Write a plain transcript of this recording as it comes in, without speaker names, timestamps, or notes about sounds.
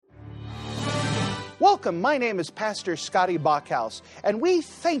Welcome, my name is Pastor Scotty Bachhaus, and we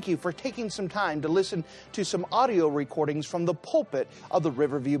thank you for taking some time to listen to some audio recordings from the pulpit of the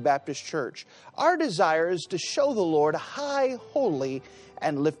Riverview Baptist Church. Our desire is to show the Lord high, holy,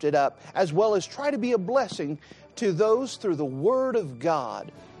 and lifted up, as well as try to be a blessing to those through the Word of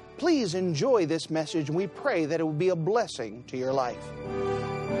God. Please enjoy this message, and we pray that it will be a blessing to your life.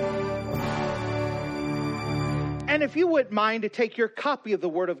 And if you wouldn't mind to take your copy of the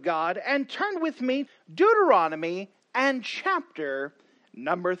Word of God and turn with me Deuteronomy and chapter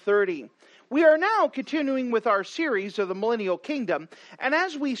number 30. We are now continuing with our series of the Millennial Kingdom. And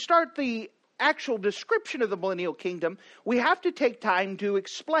as we start the actual description of the Millennial Kingdom, we have to take time to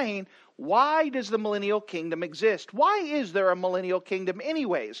explain, why does the Millennial Kingdom exist? Why is there a Millennial Kingdom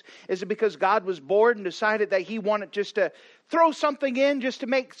anyways? Is it because God was bored and decided that He wanted just to throw something in, just to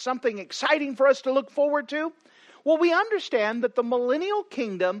make something exciting for us to look forward to? Well, we understand that the Millennial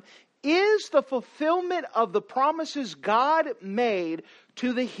Kingdom is the fulfillment of the promises God made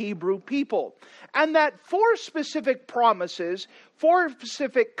to the Hebrew people. And that four specific promises, four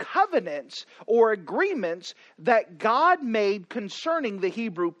specific covenants or agreements that God made concerning the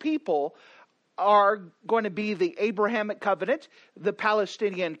Hebrew people are going to be the Abrahamic covenant, the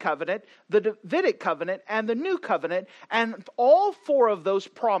Palestinian covenant, the Davidic covenant, and the New covenant. And all four of those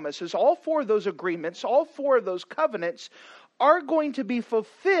promises, all four of those agreements, all four of those covenants are going to be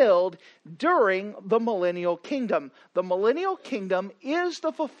fulfilled during the Millennial Kingdom. The Millennial Kingdom is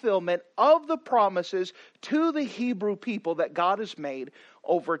the fulfillment of the promises to the Hebrew people that God has made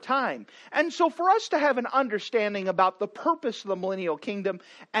over time. And so for us to have an understanding about the purpose of the Millennial Kingdom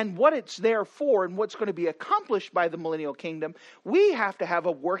and what it's there for and what's going to be accomplished by the Millennial Kingdom, we have to have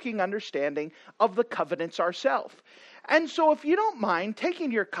a working understanding of the covenants ourselves. And so if you don't mind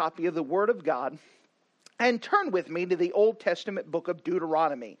taking your copy of the Word of God and turn with me to the Old Testament book of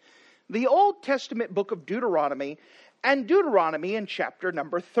Deuteronomy. The Old Testament book of Deuteronomy, and Deuteronomy in chapter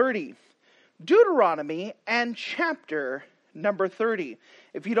number 30. Deuteronomy and chapter number 30.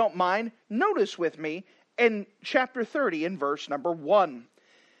 If you don't mind, notice with me in chapter 30 in verse number 1.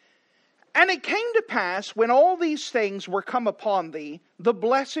 And it came to pass, when all these things were come upon thee, the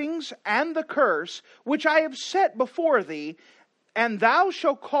blessings and the curse, which I have set before thee, and thou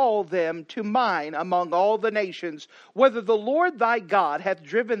shalt call them to mind among all the nations, whether the Lord thy God hath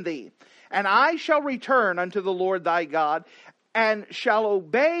driven thee. And I shall return unto the Lord thy God, and shall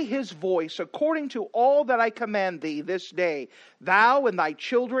obey His voice according to all that I command thee this day, thou and thy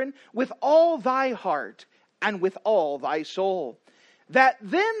children, with all thy heart and with all thy soul. That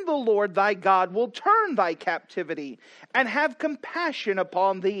then the Lord thy God will turn thy captivity and have compassion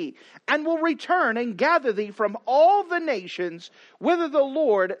upon thee, and will return and gather thee from all the nations whither the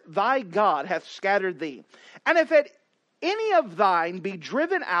Lord thy God hath scattered thee. And if at any of thine be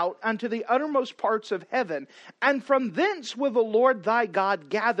driven out unto the uttermost parts of heaven, and from thence will the Lord thy God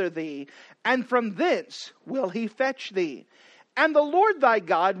gather thee, and from thence will He fetch thee. And the Lord thy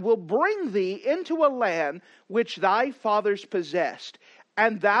God will bring thee into a land which thy fathers possessed,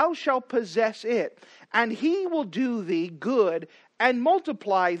 and thou shalt possess it, and He will do thee good, and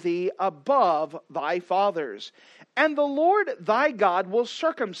multiply thee above thy fathers. And the Lord thy God will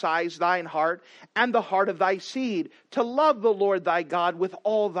circumcise thine heart, and the heart of thy seed, to love the Lord thy God with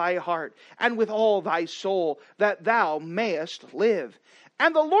all thy heart, and with all thy soul, that thou mayest live.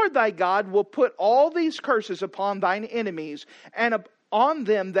 And the Lord thy God will put all these curses upon thine enemies, and on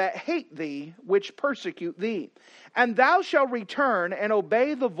them that hate thee, which persecute thee. And thou shalt return and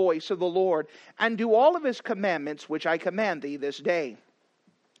obey the voice of the Lord, and do all of His commandments which I command thee this day.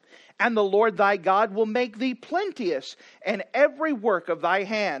 And the Lord thy God will make thee plenteous in every work of thy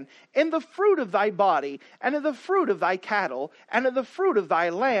hand, in the fruit of thy body, and in the fruit of thy cattle, and in the fruit of thy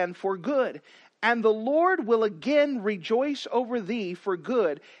land for good. And the Lord will again rejoice over thee for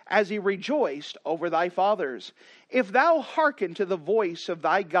good, as He rejoiced over thy fathers. If thou hearken to the voice of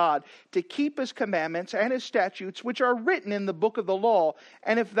thy God, to keep His commandments and His statutes, which are written in the book of the law,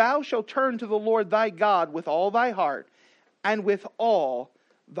 and if thou shalt turn to the Lord thy God with all thy heart, and with all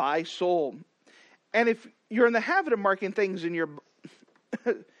thy soul. And if you're in the habit of marking things in your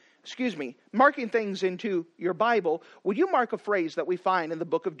marking things into your Bible, would you mark a phrase that we find in the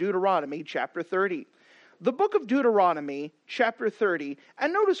book of Deuteronomy, chapter 30? The book of Deuteronomy, chapter 30,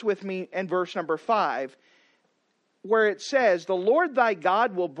 and notice with me in verse number 5, where it says, the Lord thy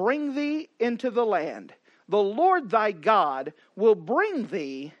God will bring thee into the land. The Lord thy God will bring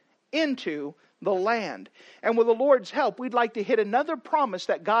thee into the land. And with the Lord's help, we'd like to hit another promise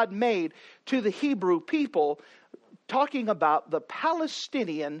that God made to the Hebrew people, talking about the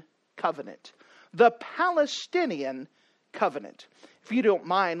Palestinian covenant. The Palestinian covenant. If you don't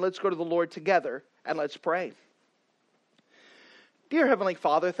mind, let's go to the Lord together And let's pray. Dear Heavenly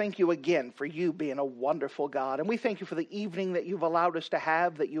Father, thank you again for you being a wonderful God. And we thank you for the evening that you've allowed us to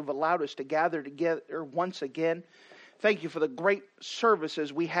have, that you've allowed us to gather together once again. Thank you for the great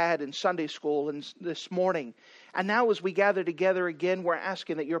services we had in Sunday school and this morning. And now as we gather together again, we're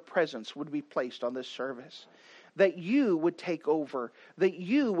asking that your presence would be placed on this service. That you would take over, that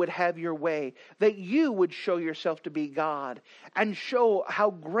you would have your way, that you would show yourself to be God and show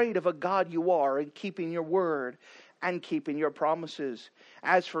how great of a God you are in keeping your word and keeping your promises.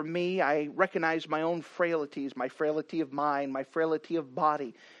 As for me, I recognize my own frailties, my frailty of mind, my frailty of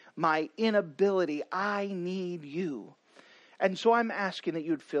body, my inability. I need you. And so I'm asking that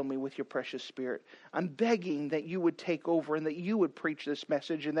you would fill me with your precious Spirit. I'm begging that you would take over and that you would preach this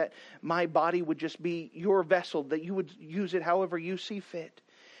message and that my body would just be your vessel, that you would use it however you see fit.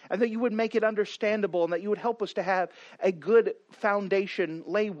 And that you would make it understandable and that you would help us to have a good foundation,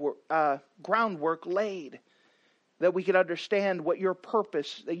 groundwork laid. That we could understand what your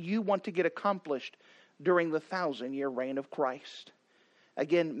purpose that you want to get accomplished during the 1,000-year reign of Christ.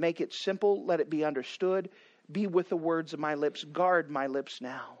 Again, make it simple. Let it be understood. Be with the words of my lips. Guard my lips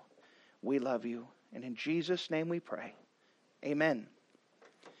now. We love you. And in Jesus' name we pray. Amen.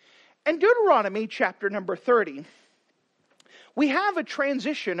 In Deuteronomy chapter number 30, we have a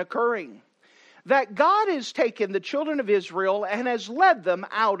transition occurring. That God has taken the children of Israel and has led them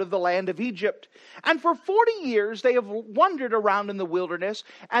out of the land of Egypt. And for 40 years they have wandered around in the wilderness,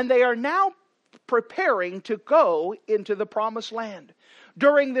 and they are now preparing to go into the promised land.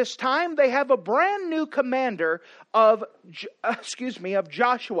 During this time, they have a brand new commander of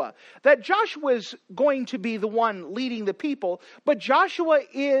Joshua. That Joshua is going to be the one leading the people, but Joshua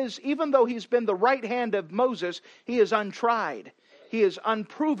is, even though he's been the right hand of Moses, he is untried. He is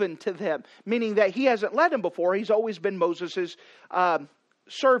unproven to them, meaning that he hasn't led them before. He's always been Moses'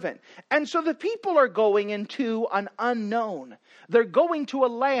 servant. And so the people are going into an unknown. They're going to a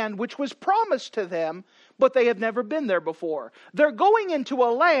land which was promised to them, but they have never been there before. They're going into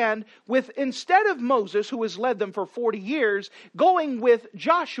a land with, instead of Moses, who has led them for 40 years, going with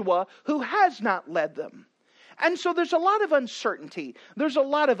Joshua, who has not led them. And so there's a lot of uncertainty. There's a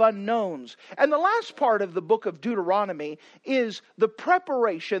lot of unknowns. And the last part of the book of Deuteronomy is the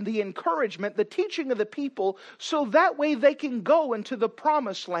preparation, the encouragement, the teaching of the people, so that way they can go into the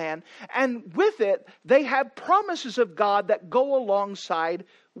promised land. And with it, they have promises of God that go alongside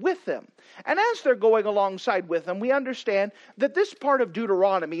with them. And as they're going alongside with them, we understand that this part of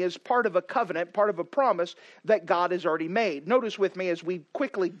Deuteronomy is part of a covenant, part of a promise that God has already made. Notice with me as we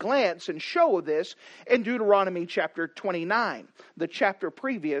quickly glance and show this in Deuteronomy chapter 29, the chapter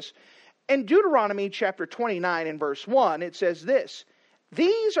previous. In Deuteronomy chapter 29 and verse 1, it says this: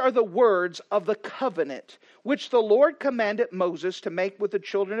 "These are the words of the covenant which the Lord commanded Moses to make with the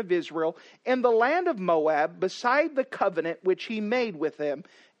children of Israel in the land of Moab, beside the covenant which he made with them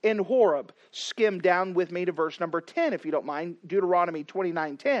in Horeb." Skim down with me to verse number 10, if you don't mind. Deuteronomy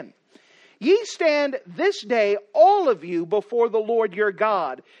 29:10. "Ye stand this day, all of you, before the Lord your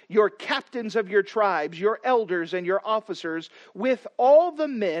God, your captains of your tribes, your elders and your officers, with all the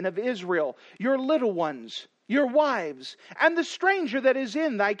men of Israel, your little ones, your wives, and the stranger that is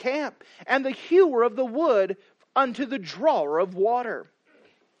in thy camp, and the hewer of the wood unto the drawer of water.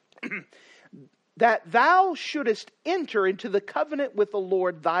 That thou shouldest enter into the covenant with the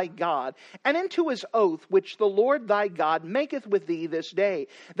Lord thy God, and into his oath which the Lord thy God maketh with thee this day,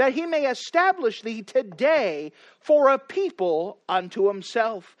 that he may establish thee today for a people unto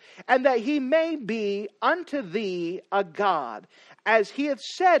himself, and that he may be unto thee a God, as he hath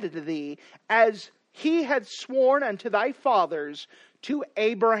said to thee, as he had sworn unto thy fathers, to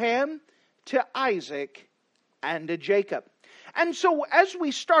Abraham, to Isaac, and to Jacob." And so as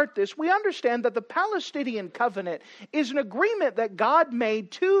we start this, we understand that the Palestinian covenant is an agreement that God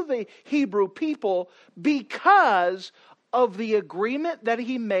made to the Hebrew people because of the agreement that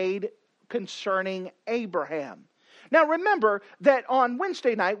he made concerning Abraham. Now remember that on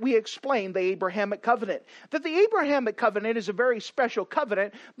Wednesday night we explained the Abrahamic covenant. That the Abrahamic covenant is a very special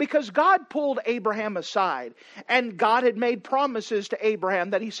covenant because God pulled Abraham aside. And God had made promises to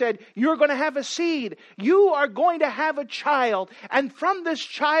Abraham that he said, you're going to have a seed. You are going to have a child. And from this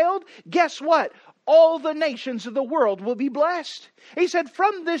child, guess what? All the nations of the world will be blessed. He said,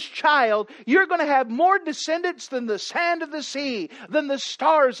 from this child, you're going to have more descendants than the sand of the sea, than the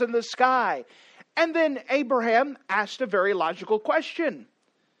stars in the sky. And then Abraham asked a very logical question.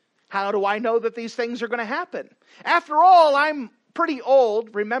 How do I know that these things are going to happen? After all, I'm pretty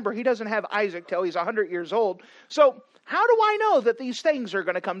old. Remember, he doesn't have Isaac till he's 100 years old. So How do I know that these things are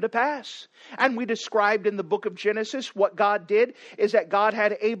going to come to pass? And we described in the book of Genesis what God did is that God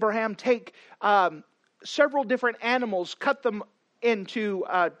had Abraham take several different animals, cut them into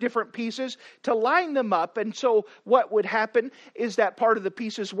different pieces to line them up. And so what would happen is that part of the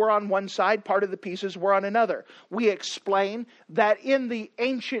pieces were on one side, part of the pieces were on another. We explain that in the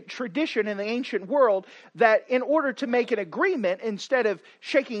ancient tradition, in the ancient world, that in order to make an agreement, instead of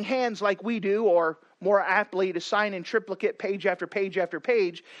shaking hands like we do, or more aptly to sign in triplicate page after page after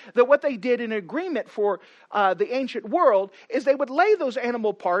page, that what they did in agreement for the ancient world is they would lay those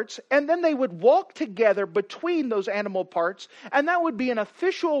animal parts and then they would walk together between those animal parts, and that would be an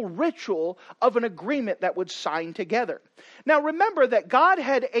official ritual of an agreement that would sign together. Now remember that God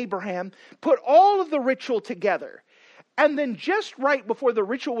had Abraham put all of the ritual together, and then just right before the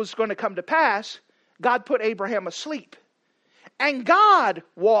ritual was going to come to pass, God put Abraham asleep. And God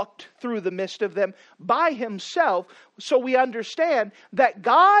walked through the midst of them by himself. So we understand that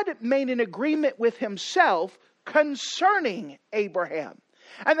God made an agreement with himself concerning Abraham.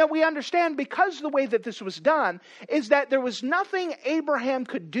 And that we understand, because the way that this was done is that there was nothing Abraham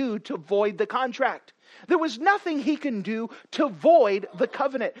could do to void the contract. There was nothing he can do to void the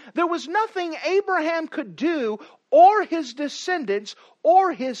covenant. There was nothing Abraham could do, or his descendants,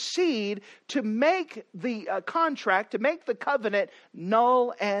 or his seed, to make the contract, to make the covenant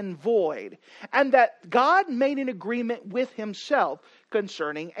null and void. And that God made an agreement with himself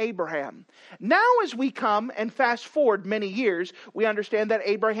concerning Abraham. Now as we come and fast forward many years, we understand that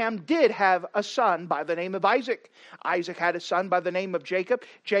Abraham did have a son by the name of Isaac. Isaac had a son by the name of Jacob.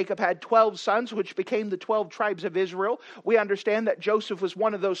 Jacob had 12 sons, which became the 12 tribes of Israel. We understand that Joseph was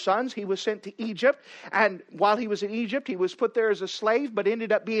one of those sons. He was sent to Egypt, and while he was in Egypt, he was put there as a slave, but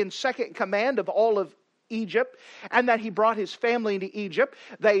ended up being second in command of all of Egypt, and that he brought his family into Egypt.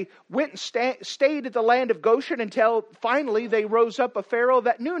 They went and stayed at the land of Goshen until finally they rose up a Pharaoh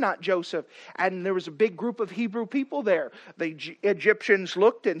that knew not Joseph. And there was a big group of Hebrew people there. The Egyptians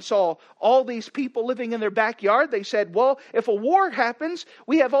looked and saw all these people living in their backyard. They said, well, if a war happens,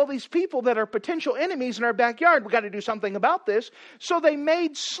 we have all these people that are potential enemies in our backyard. We've got to do something about this. So they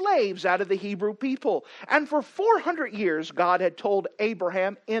made slaves out of the Hebrew people. And for 400 years, God had told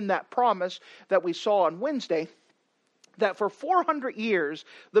Abraham in that promise that we saw on Wednesday, that for 400 years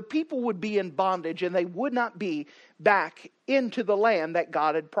the people would be in bondage and they would not be back into the land that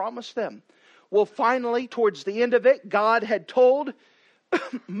God had promised them. Well, finally, towards the end of it, God had told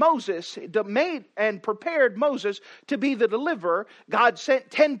Moses, made and prepared Moses to be the deliverer. God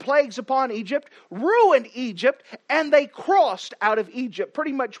sent 10 plagues upon Egypt, ruined Egypt, and they crossed out of Egypt,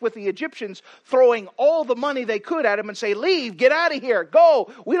 pretty much with the Egyptians throwing all the money they could at him and say, leave, get out of here,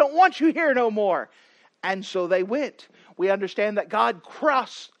 go, we don't want you here no more. And so they went. We understand that God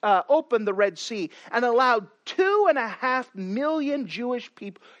opened the Red Sea and allowed 2.5 million Jewish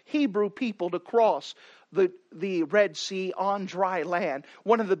people, Hebrew people, to cross the Red Sea on dry land.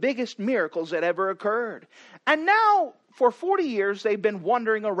 One of the biggest miracles that ever occurred. And now, for 40 years, they've been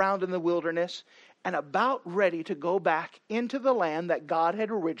wandering around in the wilderness and about ready to go back into the land that God had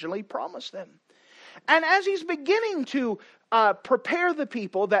originally promised them. And as he's beginning to prepare the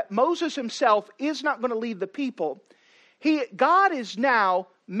people, that Moses himself is not going to lead the people, God is now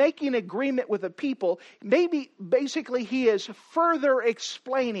making agreement with the people. Basically he is further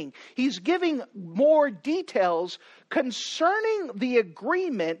explaining. He's giving more details concerning the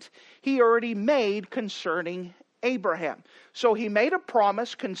agreement he already made concerning Abraham. So he made a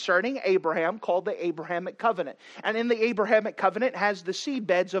promise concerning Abraham called the Abrahamic covenant. And in the Abrahamic covenant has the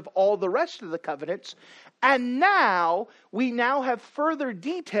seedbeds of all the rest of the covenants. And now we have further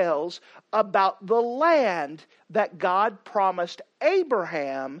details about the land that God promised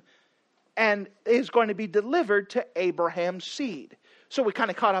Abraham and is going to be delivered to Abraham's seed. So we kind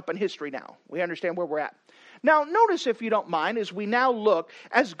of caught up in history now. We understand where we're at. Now, notice, if you don't mind, as we now look,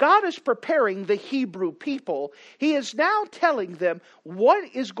 as God is preparing the Hebrew people, he is now telling them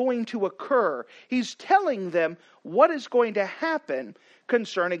what is going to occur. He's telling them what is going to happen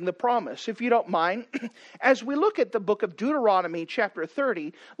concerning the promise. If you don't mind, as we look at the book of Deuteronomy, chapter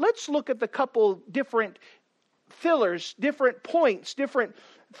 30, let's look at the couple different fillers, different points, different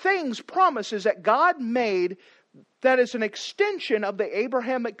things, promises that God made that is an extension of the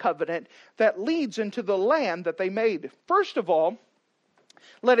Abrahamic covenant that leads into the land that they made. First of all,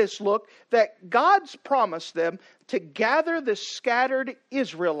 let us look that God's promised them to gather the scattered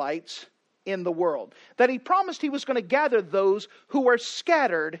Israelites in the world. That he promised he was going to gather those who are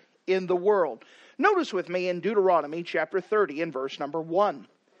scattered in the world. Notice with me in Deuteronomy chapter 30 and verse number 1.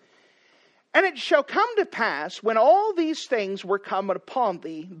 And it shall come to pass, when all these things were come upon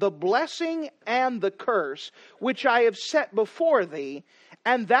thee, the blessing and the curse, which I have set before thee,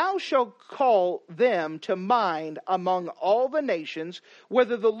 and thou shalt call them to mind among all the nations,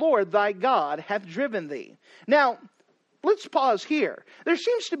 whither the Lord thy God hath driven thee. Now, let's pause here. There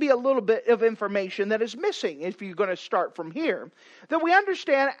seems to be a little bit of information that is missing if you're going to start from here. That we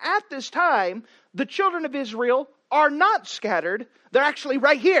understand at this time, the children of Israel are not scattered. They're actually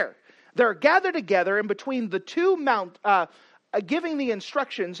right here. They're gathered together in between the two giving the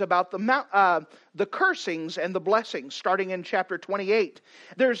instructions about the cursings and the blessings, starting in chapter 28.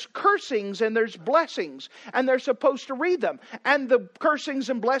 There's cursings and there's blessings, and they're supposed to read them. And the cursings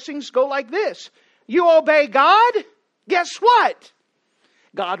and blessings go like this. You obey God, guess what?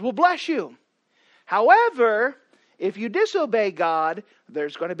 God will bless you. However, if you disobey God,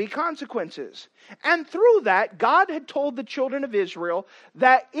 there's going to be consequences. And through that, God had told the children of Israel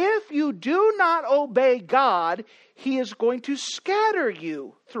that if you do not obey God, He is going to scatter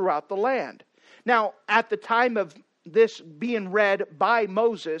you throughout the land. Now, at the time of this being read by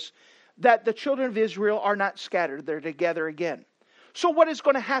Moses, that the children of Israel are not scattered. They're together again. So what is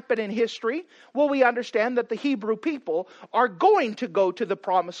going to happen in history? Well, we understand that the Hebrew people are going to go to the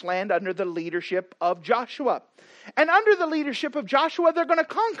promised land under the leadership of Joshua. And under the leadership of Joshua, they're going to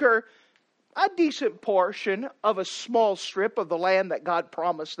conquer a decent portion of a small strip of the land that God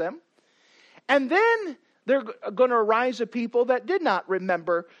promised them. And then they're going to arise a people that did not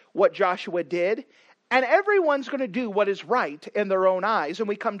remember what Joshua did. And everyone's going to do what is right in their own eyes. And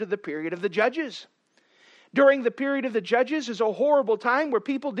we come to the period of the Judges. During the period of the Judges is a horrible time where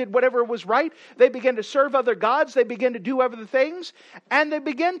people did whatever was right. They began to serve other gods. They began to do other things. And they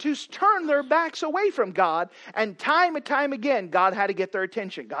began to turn their backs away from God. And time again, God had to get their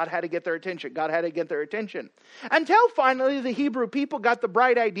attention. God had to get their attention. God had to get their attention. Until finally the Hebrew people got the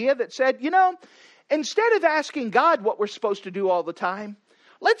bright idea that said, instead of asking God what we're supposed to do all the time,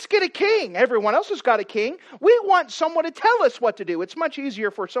 let's get a king. Everyone else has got a king. We want someone to tell us what to do. It's much easier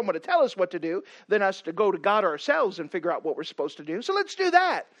for someone to tell us what to do than us to go to God ourselves and figure out what we're supposed to do. So let's do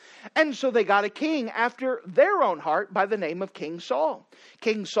that. And so they got a king after their own heart by the name of King Saul.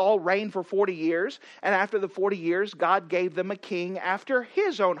 King Saul reigned for 40 years. And after the 40 years, God gave them a king after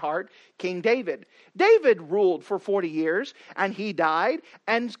his own heart, King David. David ruled for 40 years and he died.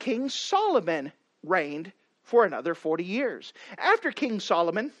 And King Solomon reigned for another 40 years. After King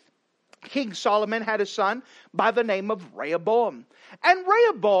Solomon had a son by the name of Rehoboam. And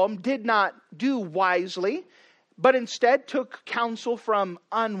Rehoboam did not do wisely, but instead took counsel from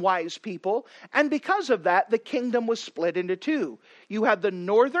unwise people. And because of that, the kingdom was split into two. You had the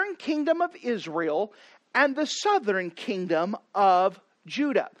northern kingdom of Israel and the southern kingdom of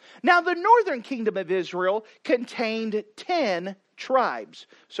Judah. Now, the northern kingdom of Israel contained 10 tribes.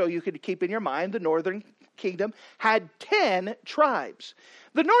 So you could keep in your mind the northern kingdom had 10 tribes.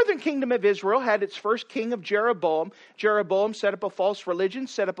 The northern kingdom of Israel had its first king of Jeroboam. Jeroboam set up a false religion,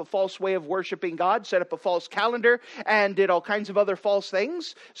 set up a false way of worshiping God, set up a false calendar, and did all kinds of other false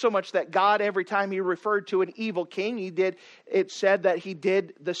things. So much that God, every time he referred to an evil king, it said that he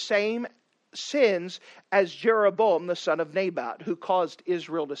did the same sins as Jeroboam, the son of Nebat, who caused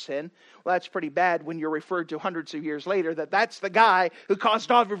Israel to sin. Well, that's pretty bad when you're referred to hundreds of years later that's the guy who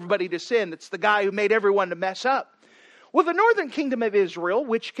caused everybody to sin. It's the guy who made everyone to mess up. Well, the northern kingdom of Israel,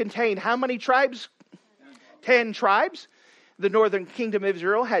 which contained how many tribes? 10 tribes. The northern kingdom of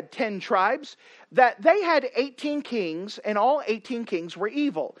Israel had 10 tribes. That they had 18 kings, and all 18 kings were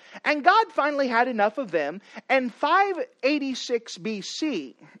evil. And God finally had enough of them. And in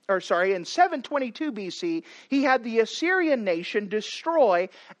 722 BC, he had the Assyrian nation destroy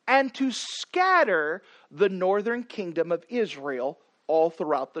and to scatter the northern kingdom of Israel all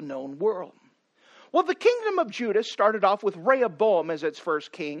throughout the known world. Well, the kingdom of Judah started off with Rehoboam as its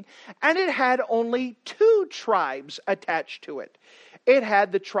first king, and it had only 2 tribes attached to it. It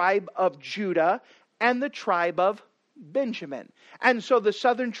had the tribe of Judah and the tribe of Benjamin. And so the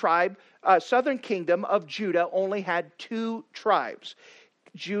southern kingdom of Judah only had 2 tribes,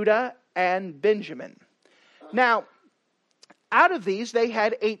 Judah and Benjamin. Now, out of these, they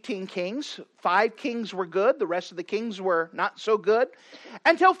had 18 kings. 5 kings were good. The rest of the kings were not so good.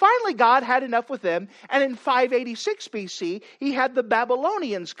 Until finally God had enough with them. And in 586 BC, he had the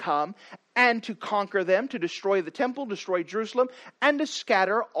Babylonians come and to conquer them, to destroy the temple, destroy Jerusalem, and to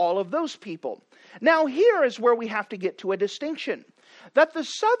scatter all of those people. Now here is where we have to get to a distinction. That the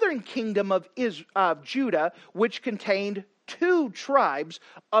southern kingdom of Judah, which contained 2 tribes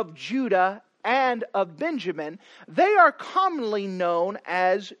of Judah and of Benjamin, they are commonly known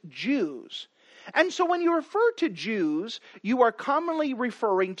as Jews. And so when you refer to Jews, you are commonly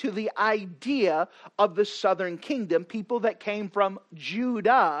referring to the idea of the southern kingdom. People that came from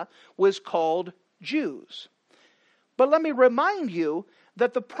Judah was called Jews. But let me remind you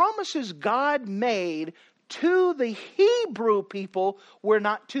that the promises God made to the Hebrew people were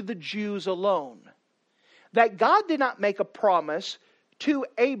not to the Jews alone. That God did not make a promise to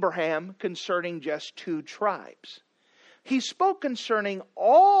Abraham concerning just 2 tribes. He spoke concerning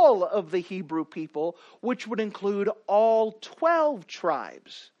all of the Hebrew people, which would include all 12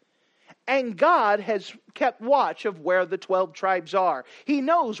 tribes. And God has kept watch of where the 12 tribes are. He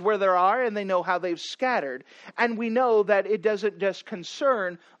knows where they are, and they know how they've scattered. And we know that it doesn't just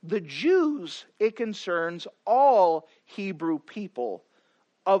concern the Jews, it concerns all Hebrew people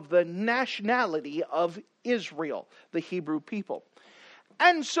of the nationality of Israel, the Hebrew people.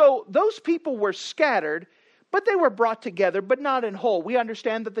 And so those people were scattered, but they were brought together, but not in whole. We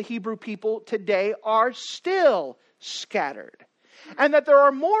understand that the Hebrew people today are still scattered. And that there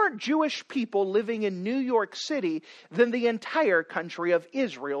are more Jewish people living in New York City than the entire country of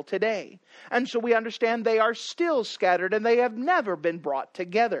Israel today. And so we understand they are still scattered and they have never been brought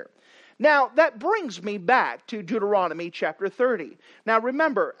together. Now, that brings me back to Deuteronomy chapter 30. Now,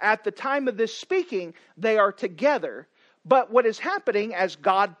 remember, at the time of this speaking, they are together. But what is happening, as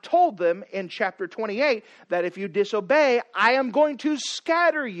God told them in chapter 28, that if you disobey, I am going to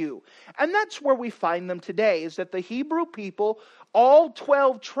scatter you. And that's where we find them today, is that the Hebrew people, all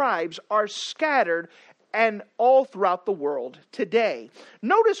 12 tribes, are scattered and all throughout the world today.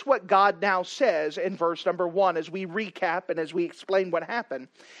 Notice what God now says in verse number 1 as we recap and as we explain what happened.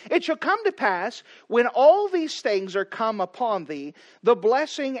 It shall come to pass, when all these things are come upon thee, the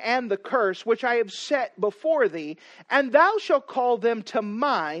blessing and the curse which I have set before thee, and thou shalt call them to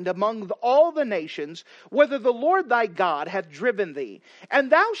mind among all the nations, whither the Lord thy God hath driven thee.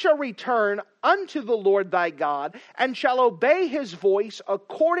 And thou shalt return unto the Lord thy God, and shall obey his voice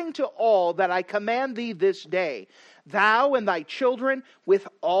according to all that I command thee this day, thou and thy children with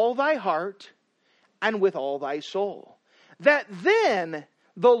all thy heart and with all thy soul. That then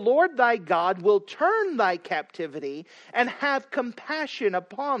the Lord thy God will turn thy captivity and have compassion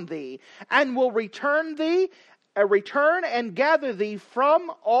upon thee, and will return and gather thee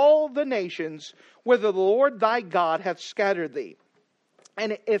from all the nations whither the Lord thy God hath scattered thee.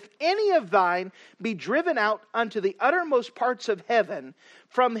 And if any of thine be driven out unto the uttermost parts of heaven,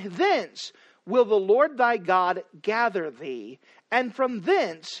 from thence will the Lord thy God gather thee, and from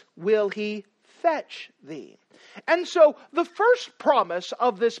thence will he fetch thee. And so the first promise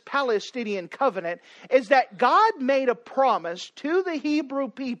of this Palestinian covenant is that God made a promise to the Hebrew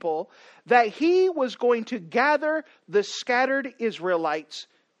people that he was going to gather the scattered Israelites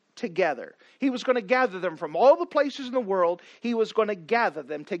together. He was going to gather them from all the places in the world. He was going to gather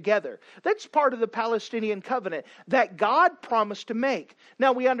them together. That's part of the Palestinian covenant that God promised to make.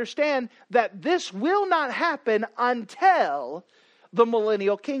 Now we understand that this will not happen until the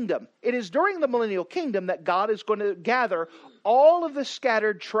millennial kingdom. It is during the millennial kingdom that God is going to gather all of the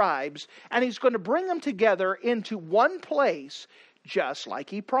scattered tribes, and he's going to bring them together into one place, just like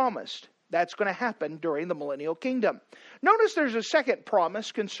he promised. That's going to happen during the millennial kingdom. Notice there's a second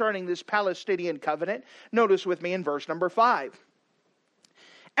promise concerning this Palestinian covenant. Notice with me in verse number 5.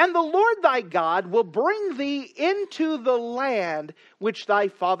 And the Lord thy God will bring thee into the land which thy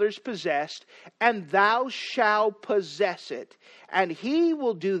fathers possessed, and thou shalt possess it. And he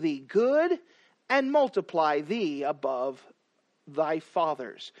will do thee good and multiply thee above thy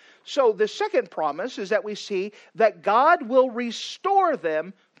fathers. So the second promise is that we see that God will restore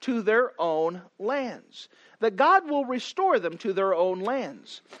them to their own lands. That God will restore them to their own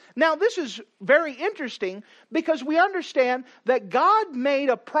lands. Now this is very interesting because we understand that God made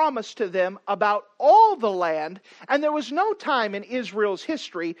a promise to them about all the land, and there was no time in Israel's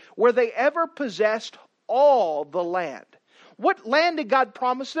history where they ever possessed all the land. What land did God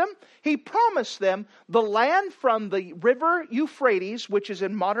promise them? He promised them the land from the river Euphrates, which is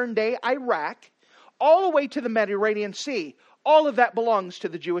in modern day Iraq, all the way to the Mediterranean Sea. All of that belongs to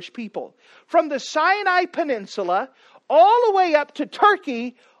the Jewish people. From the Sinai Peninsula all the way up to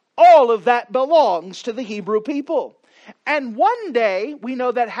Turkey, all of that belongs to the Hebrew people. And one day, we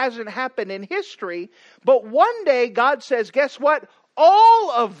know that hasn't happened in history, but one day God says, guess what? All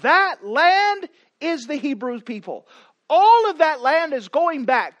of that land is the Hebrew people. All of that land is going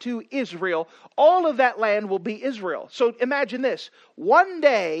back to Israel. All of that land will be Israel. So imagine this. One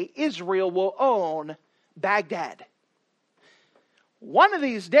day, Israel will own Baghdad. One of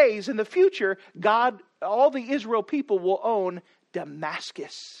these days in the future, all the Israel people will own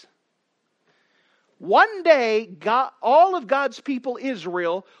Damascus. One day, all of God's people,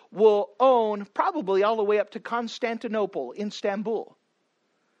 Israel, will own probably all the way up to Constantinople, Istanbul.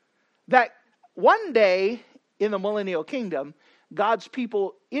 That one day in the millennial kingdom, God's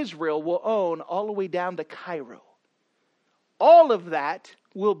people, Israel, will own all the way down to Cairo. All of that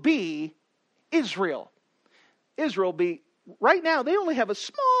will be Israel. Israel be, right now, they only have a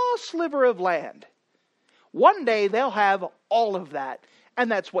small sliver of land. One day, they'll have all of that. And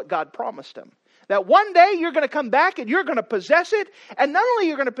that's what God promised them. That one day you're going to come back and you're going to possess it. And not only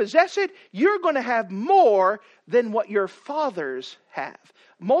you're going to possess it, you're going to have more than what your fathers have.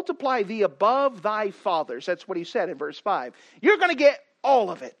 Multiply thee above thy fathers. That's what he said in verse 5. You're going to get all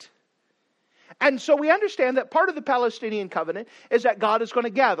of it. And so we understand that part of the Palestinian covenant is that God is going to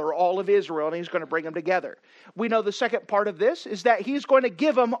gather all of Israel and he's going to bring them together. We know the second part of this is that he's going to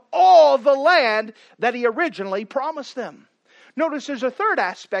give them all the land that he originally promised them. Notice there's a third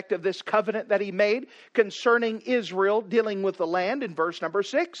aspect of this covenant that he made concerning Israel dealing with the land in verse number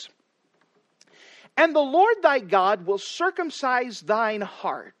 6. And the Lord thy God will circumcise thine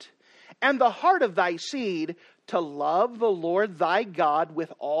heart and the heart of thy seed to love the Lord thy God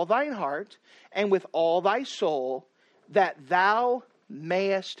with all thine heart and with all thy soul, that thou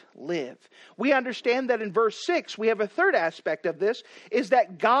mayest live. We understand that in verse 6, we have a third aspect of this, is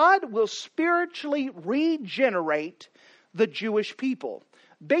that God will spiritually regenerate the Jewish people.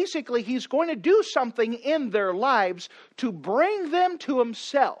 Basically, he's going to do something in their lives to bring them to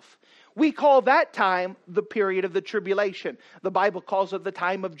himself. We call that time the period of the tribulation. The Bible calls it the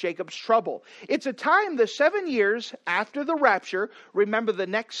time of Jacob's trouble. It's a time, the 7 years after the rapture. Remember, the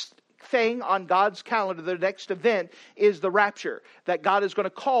next thing on God's calendar, the next event is the rapture. That God is going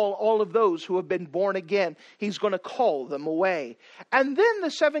to call all of those who have been born again. He's going to call them away. And then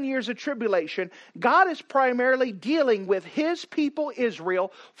the 7 years of tribulation, God is primarily dealing with his people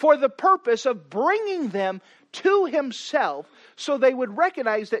Israel for the purpose of bringing them to himself so they would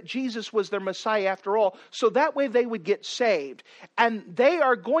recognize that Jesus was their Messiah after all. So that way they would get saved. And they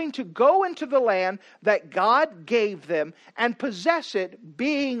are going to go into the land that God gave them and possess it,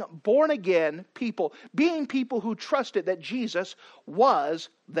 being born again people. Being people who trusted that Jesus was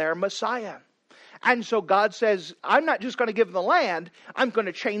their Messiah. And so God says, I'm not just going to give them the land, I'm going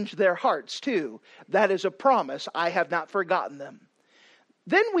to change their hearts too. That is a promise. I have not forgotten them.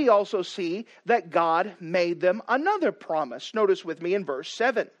 Then we also see that God made them another promise. Notice with me in verse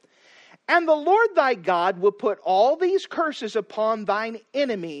 7. And the Lord thy God will put all these curses upon thine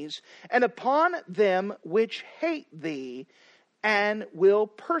enemies and upon them which hate thee and will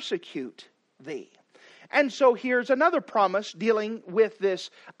persecute thee. And so here's another promise dealing with this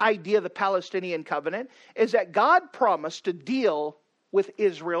idea of the Palestinian covenant, is that God promised to deal with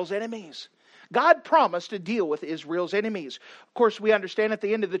Israel's enemies. God promised to deal with Israel's enemies. Of course, we understand at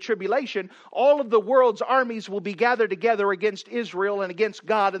the end of the tribulation, all of the world's armies will be gathered together against Israel and against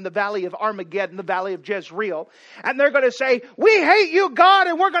God in the valley of Armageddon, the valley of Jezreel. And they're going to say, we hate you, God,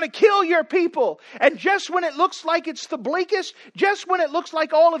 and we're going to kill your people. And just when it looks like it's the bleakest, just when it looks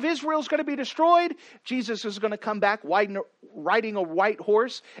like all of Israel's going to be destroyed, Jesus is going to come back riding a white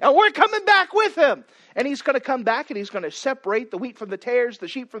horse, and we're coming back with him. And he's going to come back and he's going to separate the wheat from the tares, the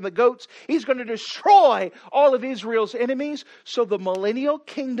sheep from the goats. He's going to destroy all of Israel's enemies. So the millennial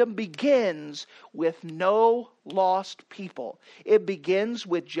kingdom begins with no lost people. It begins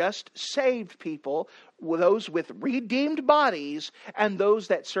with just saved people, those with redeemed bodies, and those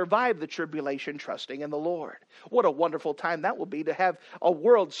that survive the tribulation trusting in the Lord. What a wonderful time that will be to have a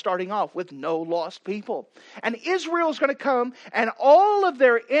world starting off with no lost people. And Israel is going to come and all of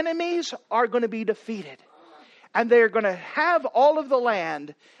their enemies are going to be defeated. And they're going to have all of the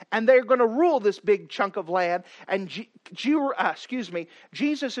land, and they're going to rule this big chunk of land. And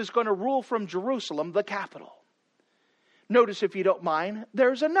Jesus is going to rule from Jerusalem, the capital. Notice, if you don't mind,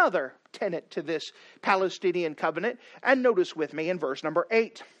 there's another tenet to this Palestinian covenant. And notice with me in verse number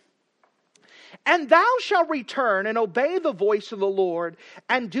 8. And thou shalt return and obey the voice of the Lord,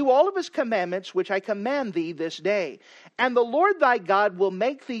 and do all of his commandments which I command thee this day. And the Lord thy God will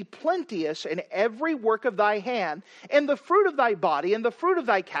make thee plenteous in every work of thy hand, in the fruit of thy body, in the fruit of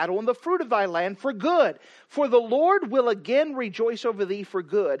thy cattle, in the fruit of thy land, for good. For the Lord will again rejoice over thee for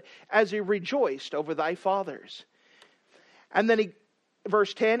good, as he rejoiced over thy fathers. And then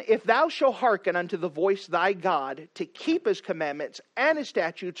verse 10, if thou shalt hearken unto the voice of thy God, to keep his commandments and his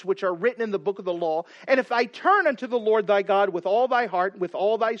statutes, which are written in the book of the law, and if I turn unto the Lord thy God with all thy heart, with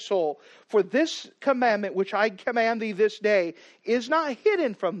all thy soul, for this commandment which I command thee this day is not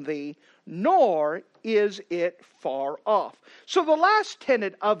hidden from thee, nor is it far off. So the last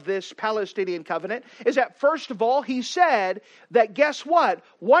tenet of this Palestinian covenant is that, first of all, he said that, guess what?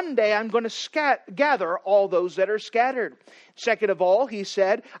 One day I'm going to gather all those that are scattered. Second of all, he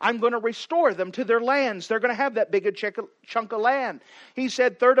said, I'm going to restore them to their lands. They're going to have that big a chunk of land. He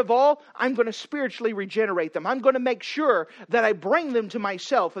said, third of all, I'm going to spiritually regenerate them. I'm going to make sure that I bring them to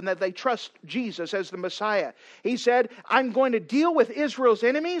myself and that they trust Jesus as the Messiah. He said, I'm going to deal with Israel's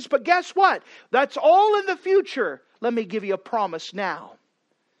enemies, but guess what? That's all in the future. Let me give you a promise now.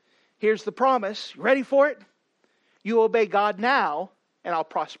 Here's the promise. You ready for it? You obey God now, and I'll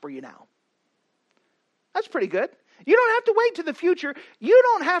prosper you now. That's pretty good. You don't have to wait to the future. You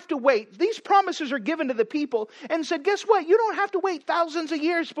don't have to wait. These promises are given to the people and said, guess what? You don't have to wait thousands of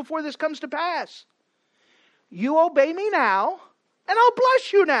years before this comes to pass. You obey me now, and I'll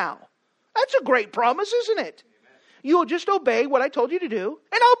bless you now. That's a great promise, isn't it? You'll just obey what I told you to do,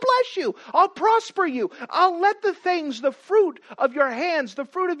 and I'll bless you. I'll prosper you. I'll let the things, the fruit of your hands, the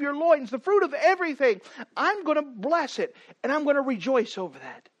fruit of your loins, the fruit of everything, I'm going to bless it, and I'm going to rejoice over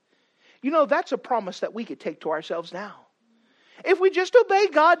that. You know, that's a promise that we could take to ourselves now. If we just obey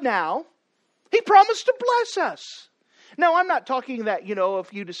God now, He promised to bless us. Now, I'm not talking that,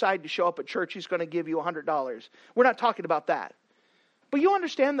 if you decide to show up at church, He's going to give you $100. We're not talking about that. But you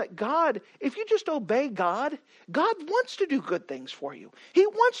understand that God, if you just obey God, God wants to do good things for you. He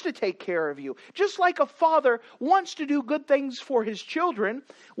wants to take care of you. Just like a father wants to do good things for his children,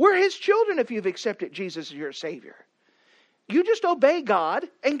 we're His children if you've accepted Jesus as your Savior. You just obey God,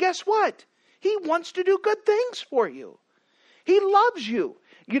 and guess what? He wants to do good things for you. He loves you.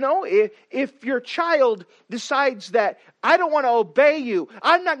 If your child decides that, I don't want to obey you,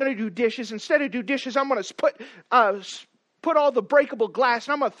 I'm not going to do dishes. Instead of do dishes, I'm going to put all the breakable glass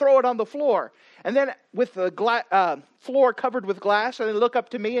and I'm going to throw it on the floor. And then with the floor covered with glass, and they look up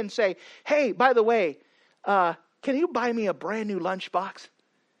to me and say, hey, by the way, can you buy me a brand new lunchbox?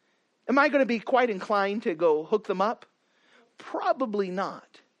 Am I going to be quite inclined to go hook them up? Probably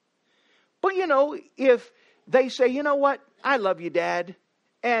not. But if they say, you know what, I love you, Dad,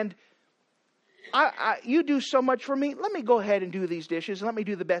 and you do so much for me, let me go ahead and do these dishes and let me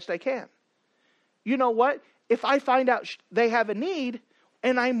do the best I can. You know what? If I find out they have a need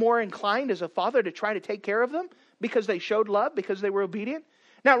and I'm more inclined as a father to try to take care of them because they showed love, because they were obedient.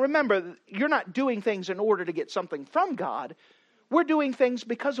 Now remember, you're not doing things in order to get something from God. We're doing things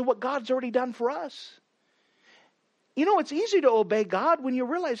because of what God's already done for us. It's easy to obey God when you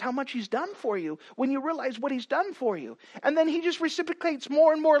realize how much He's done for you, when you realize what He's done for you. And then He just reciprocates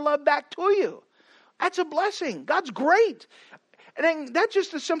more and more love back to you. That's a blessing. God's great. And that's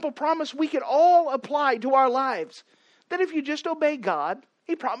just a simple promise we can all apply to our lives. That if you just obey God,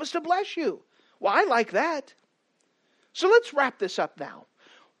 He promised to bless you. Well, I like that. So let's wrap this up now.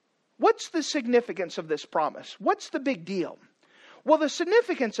 What's the significance of this promise? What's the big deal? Well, the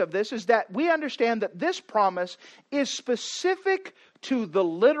significance of this is that we understand that this promise is specific to the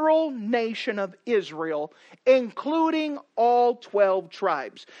literal nation of Israel, including all 12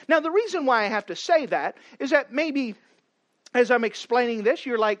 tribes. Now, the reason why I have to say that is that maybe as I'm explaining this,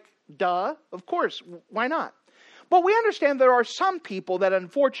 you're like, duh, of course, why not? But we understand there are some people that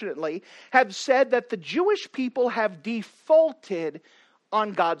unfortunately have said that the Jewish people have defaulted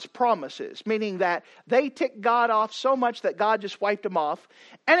on God's promises, meaning that they ticked God off so much that God just wiped them off.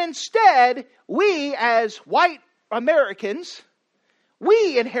 And instead, we as white Americans,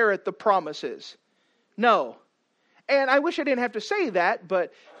 we inherit the promises. No. And I wish I didn't have to say that,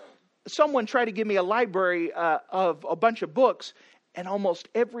 but someone tried to give me a library of a bunch of books, and almost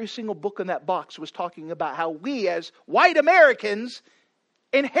every single book in that box was talking about how we as white Americans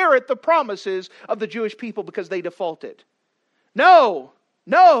inherit the promises of the Jewish people because they defaulted. No.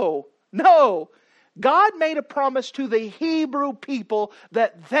 God made a promise to the Hebrew people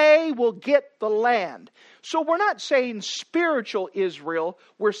that they will get the land. So we're not saying spiritual Israel.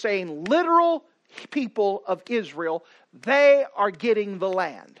 We're saying literal people of Israel. They are getting the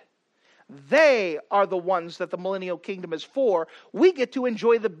land. They are the ones that the millennial kingdom is for. We get to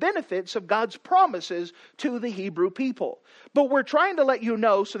enjoy the benefits of God's promises to the Hebrew people. But we're trying to let you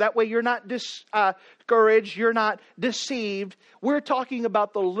know so that way you're not discouraged, you're not deceived. We're talking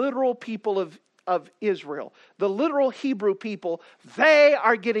about the literal people of Israel. The literal Hebrew people, they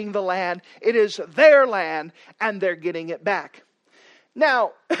are getting the land. It is their land and they're getting it back.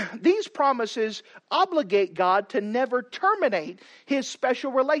 Now, these promises obligate God to never terminate His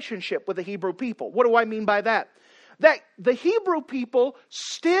special relationship with the Hebrew people. What do I mean by that? That the Hebrew people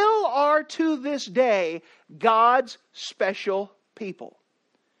still are to this day God's special people.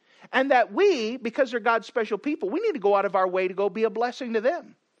 And that we, because they're God's special people, we need to go out of our way to go be a blessing to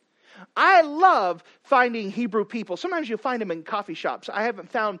them. I love finding Hebrew people. Sometimes you'll find them in coffee shops. I haven't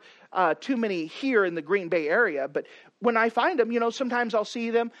found too many here in the Green Bay area, but when I find them, sometimes I'll see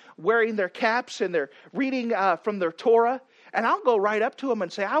them wearing their caps and they're reading from their Torah. And I'll go right up to them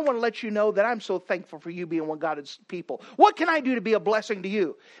and say, I want to let you know that I'm so thankful for you being one God's people. What can I do to be a blessing to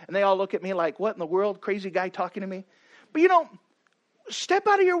you? And they all look at me like, what in the world? Crazy guy talking to me? But step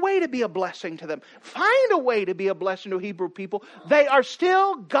out of your way to be a blessing to them. Find a way to be a blessing to Hebrew people. They are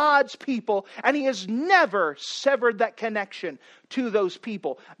still God's people, and He has never severed that connection to those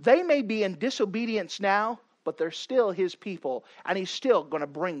people. They may be in disobedience now, but they're still His people, and He's still going to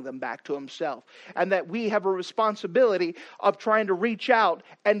bring them back to Himself. And that we have a responsibility of trying to reach out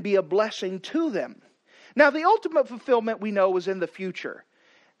and be a blessing to them. Now, the ultimate fulfillment we know is in the future.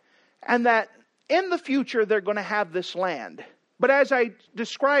 And that in the future, they're going to have this land. But as I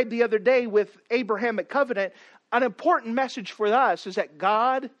described the other day with Abrahamic covenant, an important message for us is that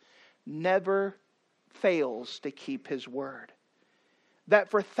God never fails to keep His word. That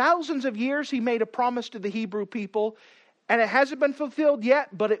for thousands of years He made a promise to the Hebrew people, and it hasn't been fulfilled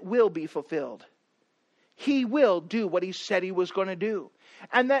yet, but it will be fulfilled. He will do what He said He was going to do.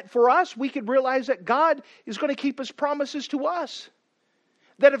 And that for us, we could realize that God is going to keep His promises to us.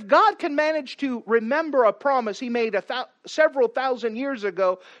 That if God can manage to remember a promise He made several thousand years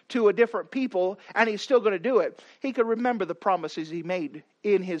ago to a different people, and He's still going to do it, He could remember the promises He made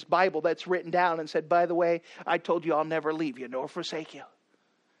in His Bible that's written down and said, by the way, I told you I'll never leave you nor forsake you.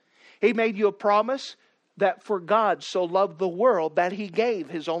 He made you a promise that for God so loved the world that He gave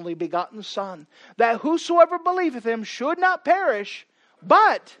His only begotten Son, that whosoever believeth Him should not perish,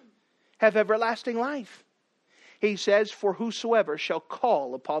 but have everlasting life. He says, for whosoever shall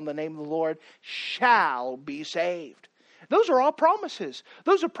call upon the name of the Lord shall be saved. Those are all promises.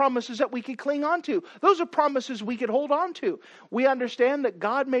 Those are promises that we could cling on to. Those are promises we could hold on to. We understand that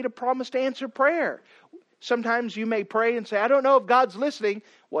God made a promise to answer prayer. Sometimes you may pray and say, I don't know if God's listening.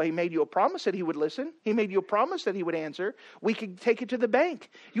 Well, He made you a promise that He would listen. He made you a promise that He would answer. We could take it to the bank.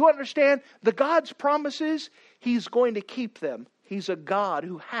 You understand, the God's promises, He's going to keep them. He's a God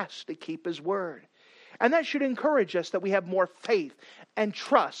who has to keep His word. And that should encourage us that we have more faith and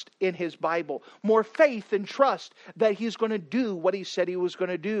trust in His Bible. More faith and trust that He's going to do what He said He was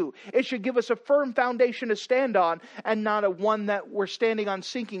going to do. It should give us a firm foundation to stand on, and not a one that we're standing on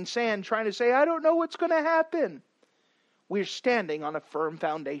sinking sand trying to say, I don't know what's going to happen. We're standing on a firm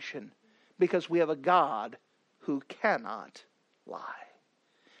foundation because we have a God who cannot lie.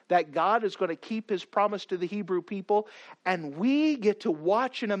 That God is going to keep His promise to the Hebrew people, and we get to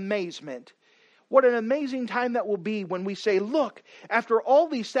watch in amazement. What an amazing time that will be when we say, look, after all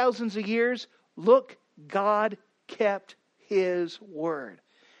these thousands of years, look, God kept His word.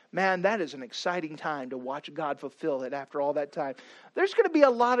 Man, that is an exciting time to watch God fulfill it after all that time. There's going to be a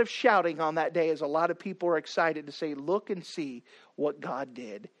lot of shouting on that day as a lot of people are excited to say, look and see what God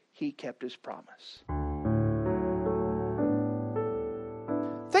did. He kept His promise.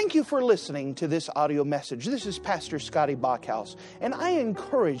 Thank you for listening to this audio message. This is Pastor Scotty Bachhaus, and I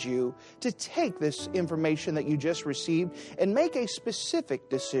encourage you to take this information that you just received and make a specific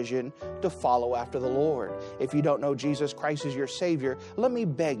decision to follow after the Lord. If you don't know Jesus Christ as your Savior, let me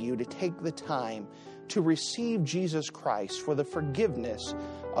beg you to take the time to receive Jesus Christ for the forgiveness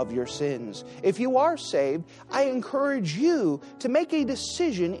of your sins. If you are saved, I encourage you to make a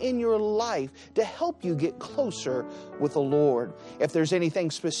decision in your life to help you get closer with the Lord. If there's anything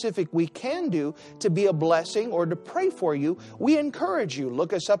specific we can do to be a blessing or to pray for you, we encourage you.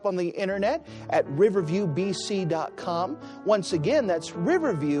 Look us up on the internet at riverviewbc.com. Once again, that's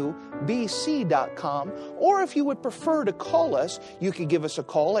riverviewbc.com. Or if you would prefer to call us, you can give us a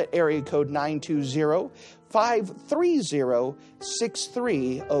call at area code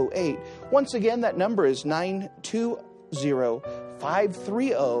 920-530-6308. Once again, that number is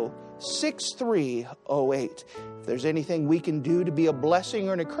 920-530-6308. If there's anything we can do to be a blessing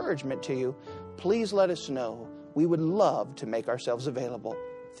or an encouragement to you, please let us know. We would love to make ourselves available.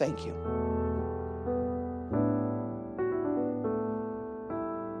 Thank you.